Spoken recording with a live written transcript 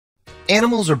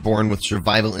Animals are born with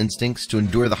survival instincts to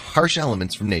endure the harsh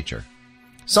elements from nature.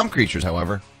 Some creatures,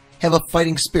 however, have a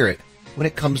fighting spirit when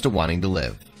it comes to wanting to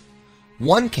live.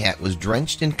 One cat was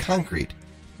drenched in concrete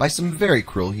by some very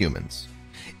cruel humans.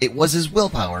 It was his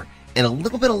willpower and a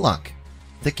little bit of luck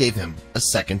that gave him a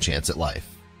second chance at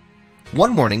life.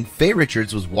 One morning, Faye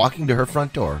Richards was walking to her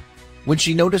front door when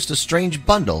she noticed a strange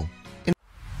bundle in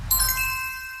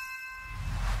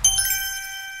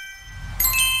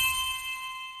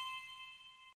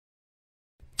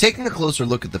Taking a closer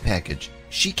look at the package,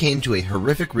 she came to a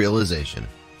horrific realization.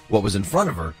 What was in front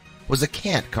of her was a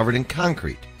cat covered in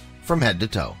concrete from head to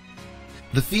toe.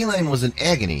 The feline was in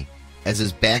agony as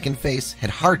his back and face had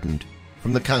hardened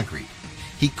from the concrete.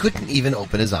 He couldn't even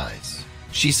open his eyes.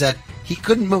 She said he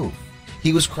couldn't move.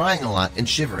 He was crying a lot and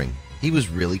shivering. He was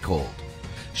really cold.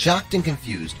 Shocked and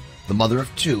confused, the mother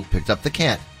of two picked up the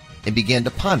cat and began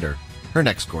to ponder her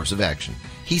next course of action.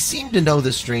 He seemed to know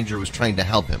this stranger was trying to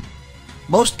help him.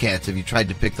 Most cats, if you tried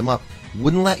to pick them up,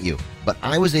 wouldn't let you, but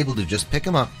I was able to just pick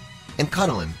him up and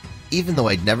cuddle him, even though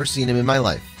I'd never seen him in my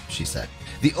life, she said.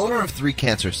 The owner of 3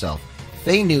 cats herself,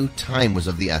 Faye knew time was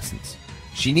of the essence.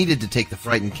 She needed to take the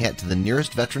frightened cat to the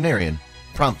nearest veterinarian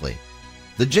promptly.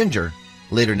 The ginger,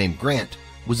 later named Grant,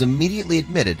 was immediately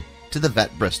admitted to the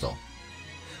vet Bristol.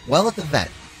 While at the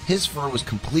vet, his fur was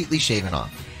completely shaven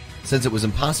off, since it was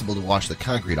impossible to wash the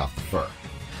concrete off the fur.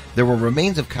 There were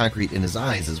remains of concrete in his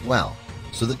eyes as well,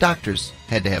 so the doctors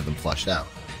had to have them flushed out.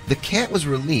 The cat was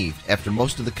relieved after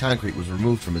most of the concrete was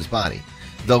removed from his body,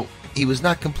 though he was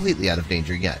not completely out of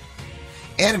danger yet.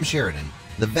 Adam Sheridan,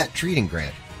 the vet treating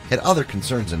Grant, had other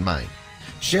concerns in mind.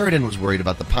 Sheridan was worried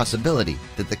about the possibility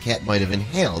that the cat might have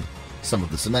inhaled some of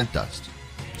the cement dust.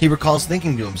 He recalls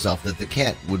thinking to himself that the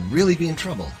cat would really be in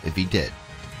trouble if he did.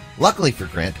 Luckily for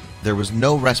Grant, there was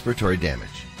no respiratory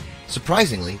damage.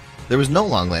 Surprisingly, there was no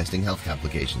long-lasting health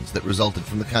complications that resulted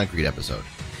from the concrete episode.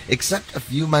 Except a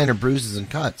few minor bruises and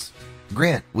cuts,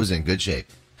 Grant was in good shape.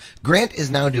 Grant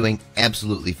is now doing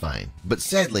absolutely fine, but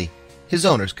sadly, his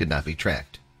owners could not be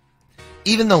tracked.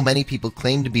 Even though many people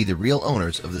claim to be the real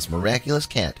owners of this miraculous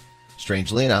cat,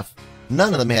 strangely enough,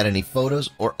 none of them had any photos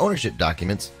or ownership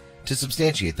documents to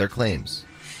substantiate their claims.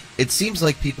 It seems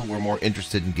like people were more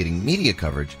interested in getting media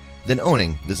coverage than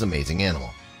owning this amazing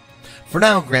animal. For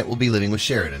now, Grant will be living with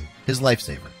Sheridan, his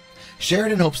lifesaver.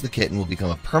 Sheridan hopes the kitten will become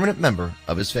a permanent member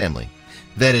of his family.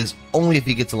 That is, only if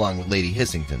he gets along with Lady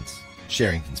Hissington's,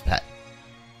 Sherrington's pet.